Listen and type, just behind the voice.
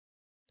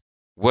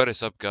What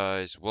is up,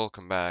 guys?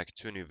 Welcome back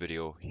to a new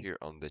video here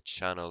on the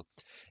channel.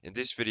 In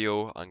this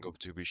video I'm going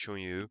to be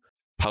showing you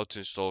how to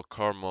install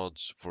car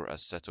mods for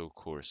Assetto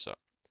Corsa.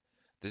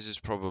 This is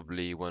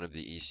probably one of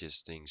the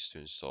easiest things to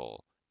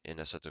install in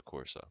Assetto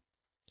Corsa.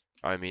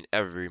 I mean,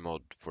 every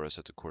mod for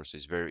Assetto Corsa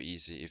is very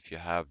easy if you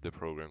have the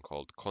program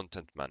called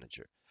Content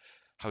Manager.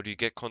 How do you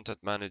get Content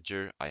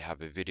Manager? I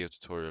have a video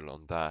tutorial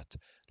on that,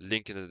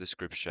 link in the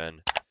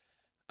description,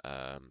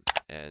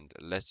 and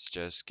let's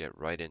just get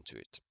right into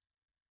it.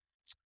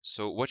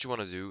 So what you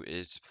want to do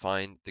is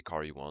find the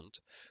car you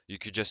want. You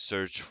could just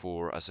search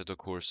for Assetto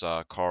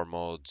Corsa car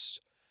mods.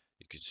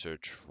 You could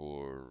search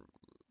for,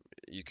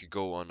 you could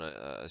go on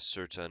a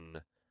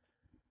certain,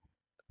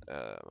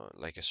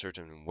 like a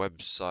certain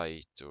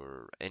website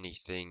or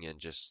anything and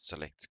just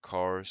select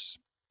cars.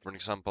 For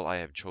example, I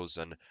have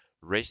chosen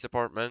Race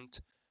Department,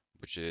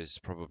 which is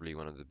probably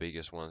one of the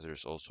biggest ones.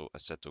 There's also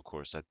Assetto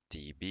Corsa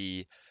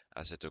DB,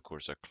 Assetto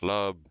Corsa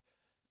Club.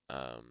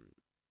 Um,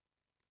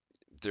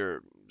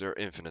 they're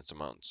infinite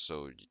amounts.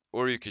 So,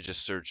 or you could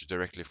just search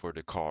directly for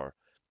the car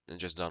and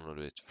just download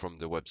it from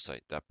the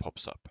website that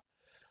pops up.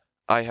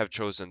 I have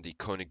chosen the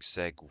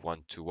Koenigsegg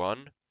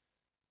 121.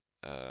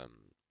 Um,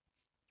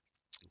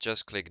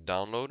 just click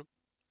download,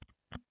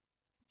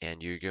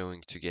 and you're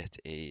going to get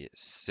a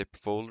zip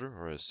folder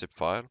or a zip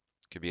file.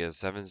 It could be a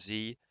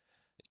 7Z,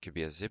 it could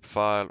be a zip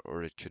file,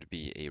 or it could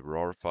be a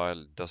RAR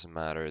file. It doesn't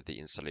matter. The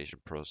installation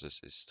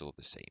process is still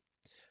the same.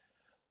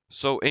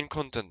 So in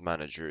Content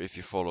Manager, if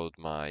you followed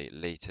my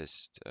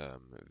latest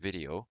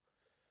video,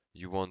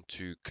 you want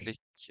to click,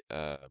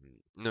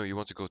 no, you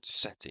want to go to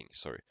settings,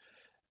 sorry.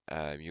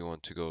 You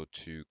want to go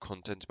to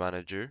Content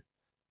Manager,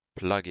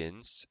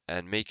 Plugins,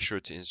 and make sure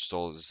to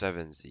install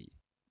 7Z.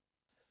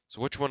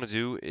 So what you want to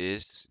do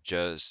is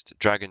just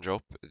drag and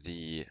drop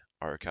the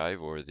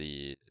archive or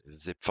the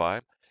zip file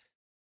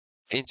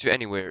into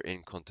anywhere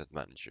in Content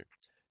Manager.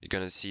 You're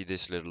going to see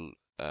this little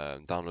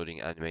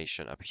downloading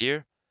animation up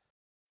here.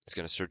 It's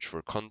going to search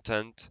for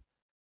content,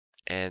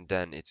 and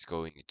then it's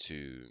going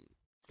to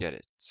get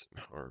it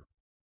or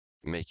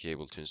make you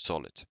able to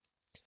install it.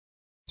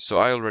 So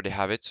I already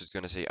have it, so it's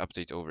going to say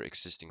update over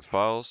existing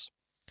files.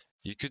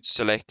 You could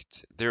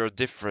select, there are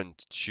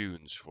different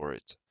tunes for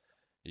it.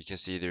 You can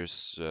see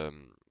there's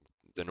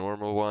the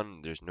normal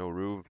one, there's no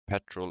roof,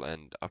 petrol,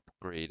 and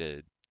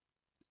upgraded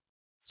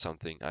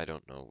something, I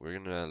don't know. We're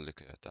going to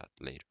look at that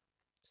later.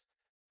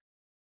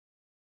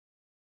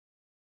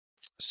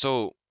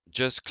 So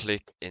just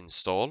click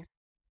install.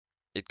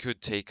 It could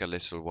take a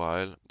little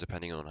while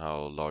depending on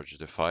how large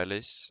the file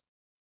is.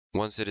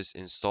 Once it is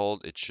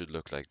installed, it should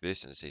look like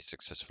this and say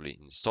successfully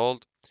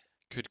installed.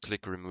 Could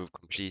click remove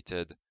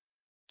completed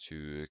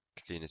to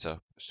clean it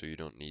up so you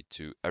don't need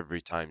to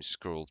every time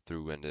scroll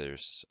through and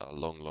there's a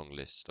long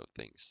list of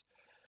things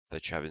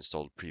that you have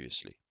installed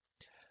previously.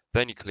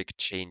 Then you click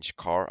change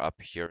car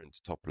up here in the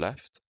top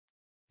left.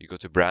 You go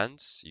to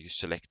brands, you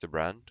select the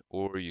brand,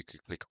 or you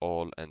could click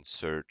all and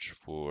search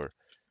for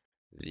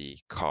the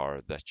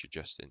car that you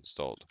just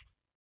installed.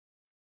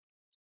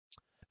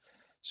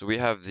 So we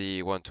have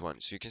the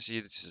one-to-one. So you can see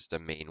this is the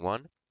main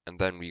one, and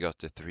then we got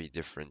the three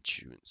different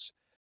tunes.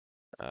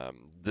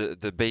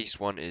 The base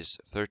one is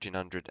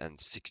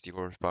 1360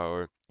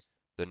 horsepower.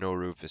 The no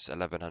roof is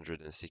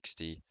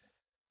 1160.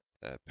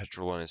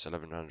 Petrol one is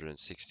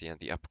 1160, and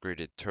the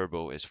upgraded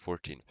turbo is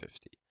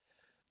 1450.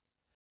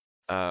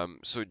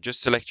 So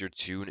just select your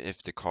tune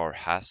if the car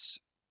has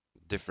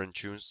different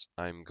tunes.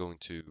 I'm going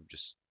to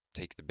just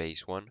take the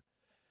base one.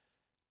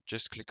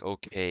 Just click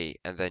OK,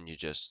 and then you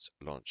just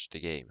launch the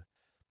game.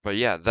 But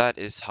yeah, that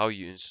is how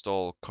you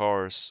install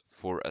cars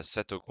for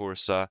Assetto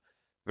Corsa.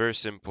 Very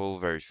simple,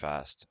 very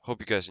fast. Hope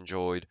you guys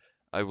enjoyed.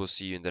 I will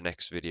see you in the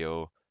next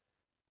video.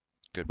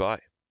 Goodbye.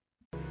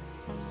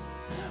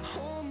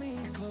 Hold me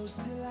close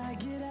till I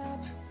get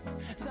up.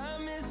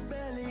 Time is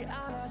barely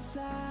on our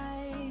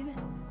side.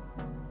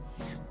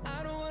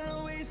 I don't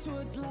wanna waste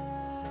what's left.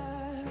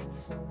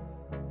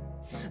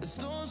 The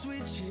storms we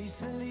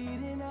chase are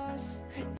leading us.